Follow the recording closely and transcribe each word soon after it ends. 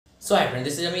So hi friends,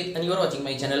 this is Amit and you are watching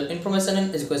my channel Information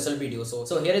and Educational Video.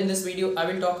 So here in this video I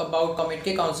will talk about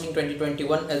Comedk Counseling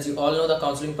 2021. As you all know, the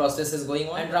counseling process is going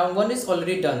on and round 1 is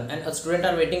already done and a student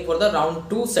are waiting for the round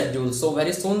 2 schedule. So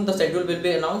very soon the schedule will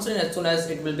be announced, and as soon as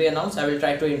it will be announced I will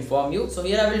try to inform you. So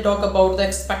here I will talk about the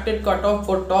expected cutoff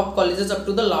for top colleges up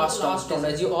to the last round.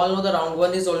 As you all know, the round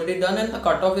 1 is already done and the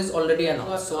cutoff is already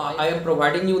announced. So I am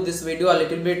providing you this video a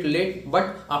little bit late,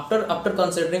 but after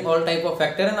considering all type of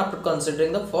factor and after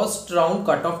considering the first round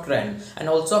cutoff trend, and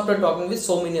also after talking with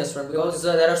so many students, because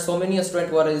there are so many students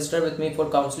who are registered with me for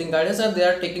counseling guidance and they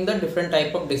are taking the different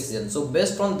type of decision. So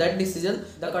based on that decision,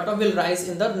 the cutoff will rise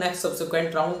in the next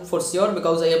subsequent round for sure,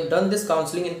 because I have done this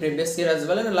counseling in previous year as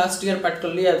well, and last year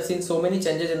particularly I have seen so many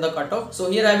changes in the cutoff.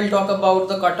 So here I will talk about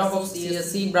the cutoff of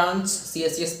CSE branch,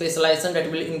 CSE specialization,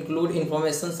 that will include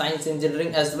information science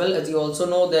engineering as well. As you also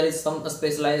know, there is some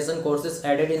specialization courses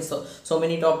added in so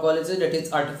many top colleges, that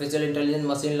is artificial intelligence,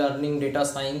 machine learning, data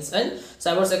science and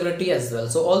cyber security as well.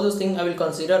 So all those things I will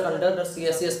consider under the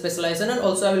CSE specialization, and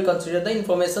also I will consider the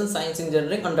information science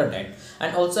engineering under that.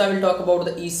 And also I will talk about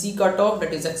the ECE cutoff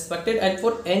that is expected, and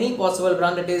for any possible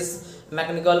branch, that is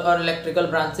mechanical or electrical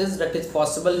branches that is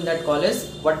possible in that college,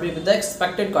 what will be the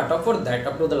expected cutoff for that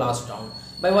up to the last round.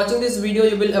 By watching this video,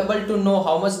 you will able to know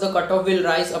how much the cutoff will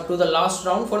rise up to the last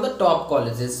round for the top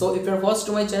colleges. So if you are first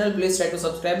to my channel, please try to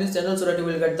subscribe this channel so that you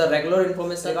will get the regular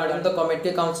information regarding the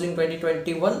Comedk Counseling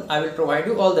 2021. I will provide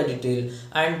you all the detail.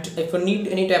 And if you need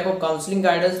any type of counseling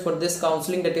guidance for this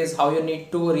counseling, that is how you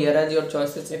need to rearrange your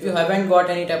choices. If you haven't got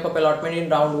any type of allotment in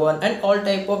round 1 and all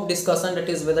type of discussion, that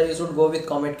is whether you should go with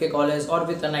Comedk college or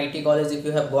with an IT college, if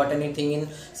you have got anything in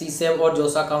CSAB or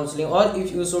JOSA counseling, or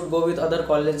if you should go with other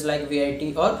colleges like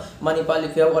VIT or Manipal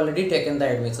if you have already taken the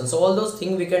admission. So all those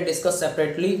things we can discuss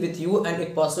separately with you, and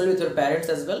if possible with your parents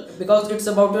as well, because it's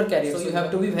about your career. So you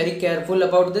have to be very careful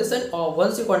about this, and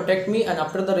once you contact me and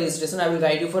after the registration, I will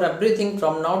guide you for everything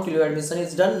from now till your admission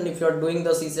is done. And if you are doing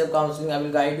the CSAB counseling, I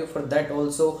will guide you for that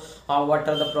also, what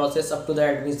are the process up to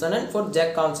the admission, and for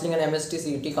JAC counseling and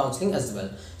MHTCET counseling as well.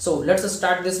 So let's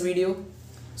start this video.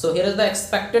 So here is the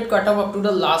expected cutoff up to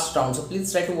the last round. So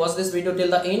please try to watch this video till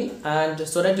the end, and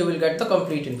so that you will get the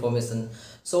complete information.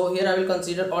 So here I will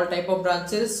consider all type of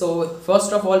branches. So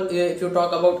first of all, if you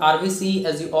talk about RVC,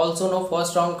 as you also know,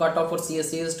 first round cutoff for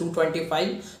CSE is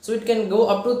 225. So it can go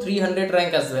up to 300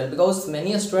 rank as well, because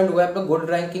many students who have the good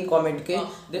rank in Comedk,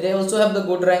 they also have the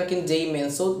good rank in JEE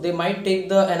Mains. So they might take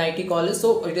the NIT college.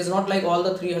 So it is not like all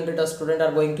the 300 students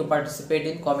are going to participate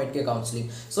in Comedk counseling.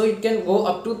 So it can go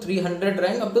up to 300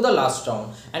 rank up to the last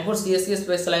round. And for CSE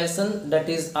specialization, that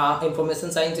is information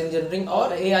science engineering or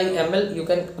AIML, you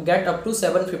can get up to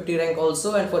 750 rank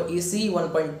also. And for ECE,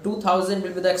 1.2000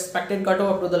 will be the expected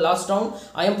cutoff up to the last round.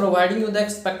 I am providing you the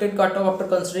expected cutoff after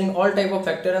considering all type of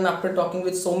factor and after talking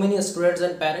with so many students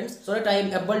and parents, so that I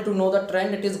am able to know the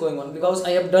trend that is going on, because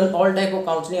I have done all type of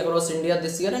counseling across India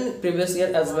this year and previous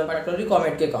year as well, particularly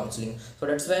Comedk counseling. So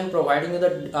that's why I am providing you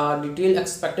the detailed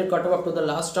expected cutoff up to the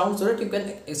last round, so that you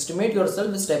can estimate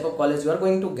yourself which type of college you are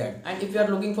going to get. And if you are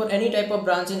looking for any type of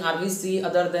branch in RVC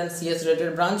other than CS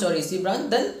related branch or EC branch,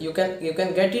 then you can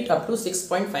get it up to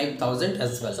 6,500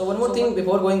 as well. So one more thing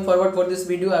before going forward for this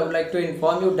video, I would like to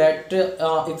inform you that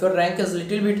if your rank is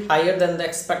little bit higher than the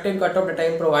expected cutoff that I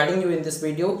am providing you in this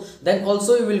video, then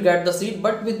also you will get the seat,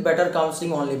 but with better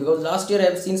counseling only, because last year I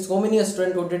have seen so many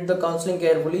students who did the counseling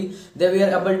carefully, they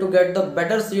were able to get the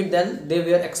better seat than they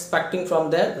were expecting from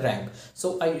their rank.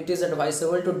 So it is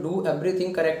advisable to do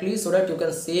everything correctly, so that you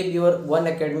can save your one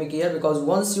academic year, because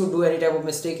once you do any type of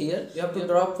mistake here, you have to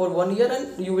drop for 1 year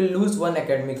and you will lose one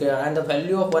academic year, and the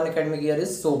value of one academic year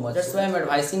is so much. That's why I am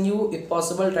advising you, if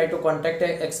possible, try to contact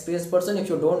an experienced person. If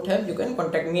you don't have, you can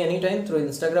contact me anytime through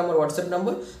Instagram or WhatsApp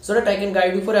number, so that I can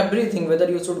guide you for everything, whether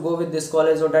you should go with this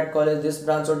college or that college, this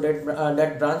branch or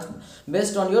that branch,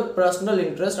 based on your personal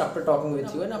interest after talking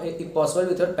with you, and if possible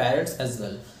with your parents as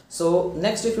well. So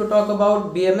next, if you talk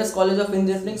about BMS College of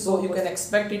Engineering, so you can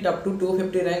expect it up to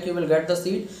 250 rank, you will get the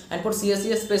seat. And for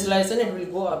CSE specialization, it will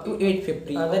go up to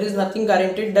 850. There is nothing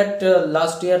guaranteed that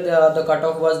last year the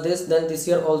cutoff was this, then this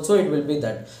year also it will be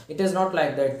that. It is not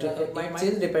like that. It might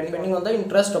change depending on the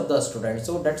interest of the student.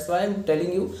 So that's why I am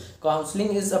telling you,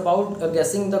 counseling is about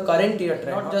guessing the current year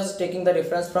trend, not just taking the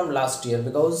reference from last year,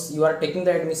 because you are taking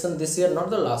the admission this year, not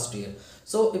the last year.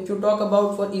 So if you talk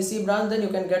about for EC branch, then you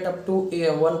can get up to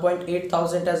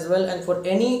 1.8000 as well, and for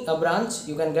any branch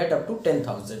you can get up to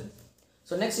 10,000.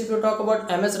 So next, if you talk about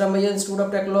MS Ramaiah Institute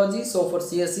of Technology, so for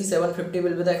CSE 750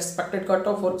 will be the expected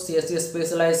cutoff, for CSE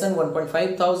specialization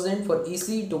 1.5000, for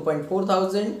EC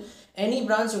 2.4000, any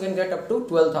branch you can get up to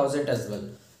 12,000 as well.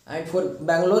 And for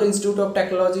Bangalore Institute of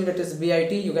Technology, that is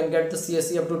BIT, you can get the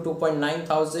CSE up to 2.9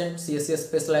 thousand, CSE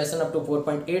specialization up to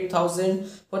 4.8 thousand,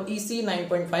 for EC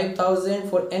 9.5 thousand.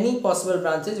 For any possible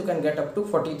branches you can get up to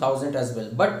 40,000 as well,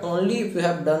 but only if you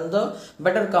have done the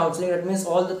better counseling, that means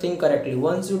all the thing correctly.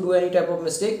 Once you do any type of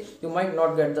mistake, you might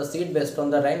not get the seat based on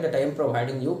the rank that I am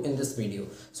providing you in this video.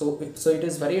 So it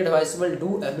is very advisable,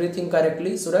 do everything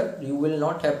correctly so that you will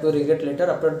not have to regret later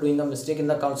after doing a mistake in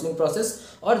the counseling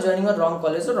process or joining a wrong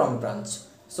college or wrong branch.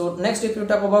 So next, if you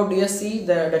talk about DSC,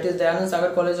 that is Dayanand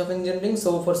Sagar College of Engineering.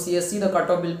 So for CSE the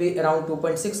cutoff will be around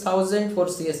 2.6 thousand, for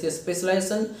CSE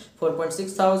specialization 4.6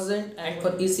 thousand, and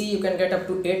for EC you can get up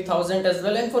to 8,000 as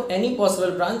well, and for any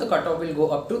possible branch the cutoff will go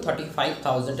up to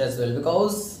 35,000 as well,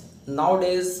 because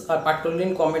nowadays, particularly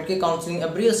in Comedk Counseling,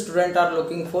 every student are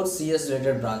looking for CS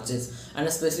related branches, and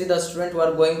especially the student who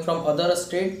are going from other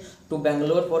state to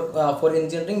Bangalore for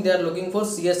engineering, they are looking for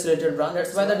CS related branch.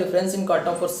 That's why the difference in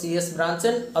cutoff for CS branch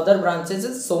and other branches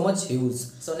is so much huge.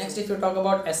 So next, if you talk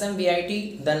about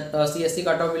SMBIT, then CSE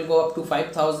cutoff will go up to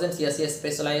 5,000, CSE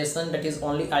specialization, that is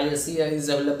only ISE is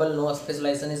available, no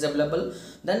specialization is available.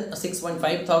 Then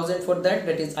 6.5 thousand for that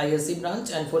is ISE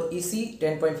branch, and for EC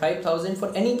 10.5 thousand.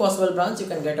 For any possible branch you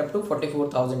can get up to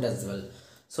 44,000 as well.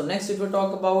 So next, if you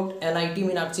talk about NIT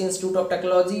Meenakshi Institute of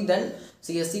Technology, then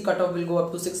CSE cutoff will go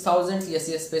up to 6,000,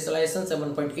 CSE specialization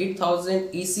 7.8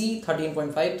 thousand, EC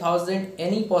 13.5 thousand.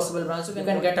 Any possible branch you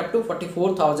can get up to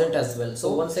 44,000 as well.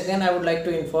 So once again, I would like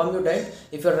to inform you that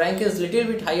if your rank is little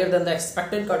bit higher than the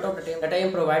expected cutoff that I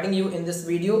am providing you in this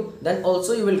video, then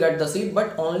also you will get the seat,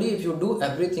 but only if you do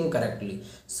everything correctly.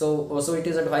 So also it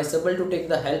is advisable to take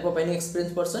the help of any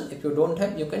experienced person. If you don't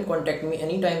have, you can contact me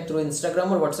anytime through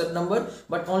Instagram or WhatsApp number,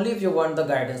 but only if you want the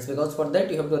guidance, because for that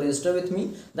you have to register with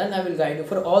me. Then I will guide you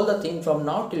for all the thing from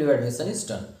now till your admission is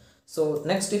done. So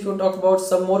next, if you talk about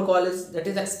some more college, that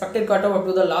is expected cutoff up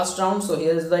to the last round. So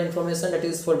here is the information, that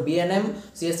is for BNM,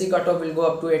 CSE cutoff will go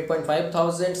up to 8.5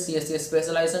 thousand, CSE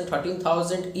specialization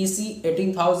 13,000, EC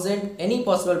 18,000. Any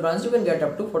possible branch you can get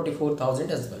up to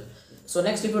 44,000 as well. So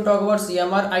next, if you talk about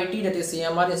CMR IT, that is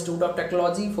CMR Institute of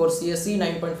Technology, for CSE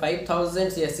 9.5 thousand,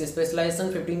 CSE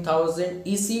specialization 15,000,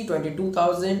 EC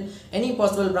 22,000. Any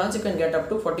possible branch you can get up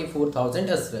to 44,000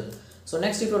 as well. So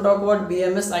next, if you talk about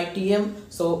BMS ITM,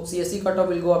 so CSE cutoff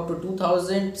will go up to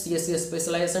 2,000, CSE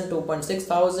specialization 2.6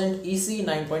 thousand, EC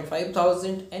 9.5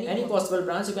 thousand. Any possible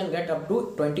branch you can get up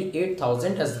to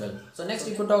 28,000 as well. So next,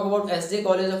 if you talk about SJ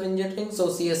College of Engineering, so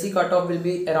CSE cutoff will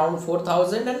be around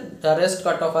 4,000, and the rest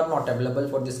cutoff are not available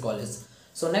for this college.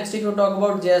 So next, if you talk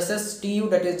about JSS TU,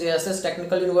 that is JSS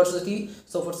Technical University,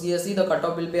 so for CSE the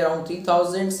cutoff will be around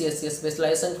 3,000, CSE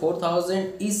specialization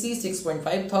 4,000, EC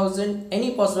 6.5 thousand.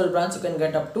 Any possible branch you can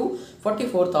get up to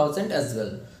 44,000 as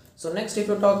well. So next, if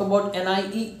you talk about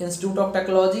NIE Institute of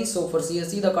Technology, so for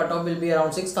CSE the cutoff will be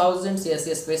around 6,000,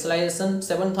 CSE specialization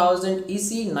 7,000,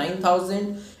 EC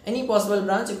 9,000. Any possible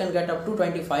branch you can get up to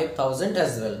 25,000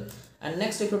 as well. And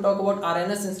next, if you talk about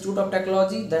RNS Institute of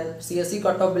Technology, then CSE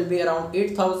cutoff will be around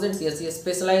 8,000, CSE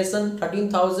specialization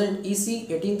 13,000, EC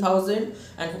 18,000,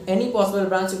 and any possible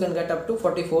branch you can get up to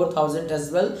 44,000 as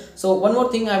well. So one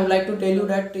more thing I would like to tell you,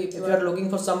 that if you are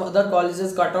looking for some other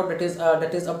colleges cutoff that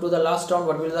is up to the last round,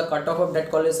 what will be the cutoff of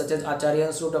that college, such as Acharya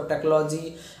Institute of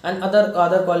Technology and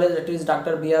other college, that is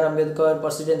Dr. B.R. Ambedkar,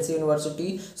 Presidency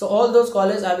University. So all those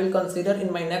colleges I will consider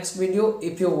in my next video.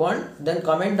 If you want, then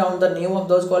comment down the name of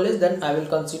those colleges, then I will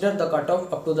consider the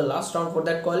cutoff up to the last round for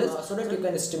that college, so that you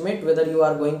can estimate whether you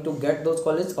are going to get those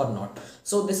colleges or not.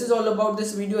 So this is all about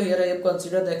this video. Here I have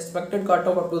considered the expected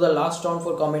cutoff up to the last round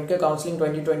for Comedk Counseling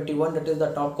 2021, that is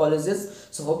the top colleges.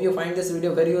 So hope you find this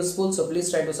video very useful. So please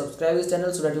try to subscribe this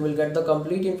channel so that you will get the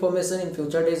complete information in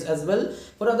future days as well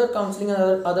for other counseling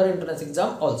and other entrance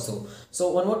exam also.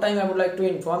 So one more time I would like to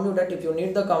inform you that if you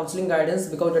need the counseling guidance,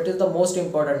 because that is the most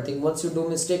important thing. Once you do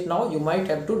mistake now, you might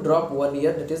have to drop 1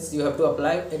 year, that is you have to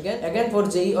apply again for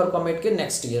JEE or Comedk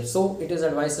next year. So it is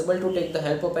advisable to take the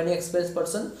help of any experienced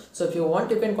person. So if you want,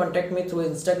 you can contact me through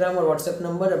Instagram or WhatsApp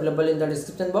number available in the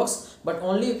description box, but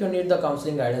only if you need the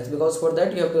counseling guidance, because for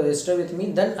that you have to register with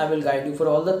me. Then I will guide you for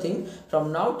all the thing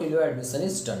from now till your admission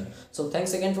is done. So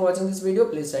thanks again for watching this video.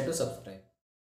 Please try to subscribe.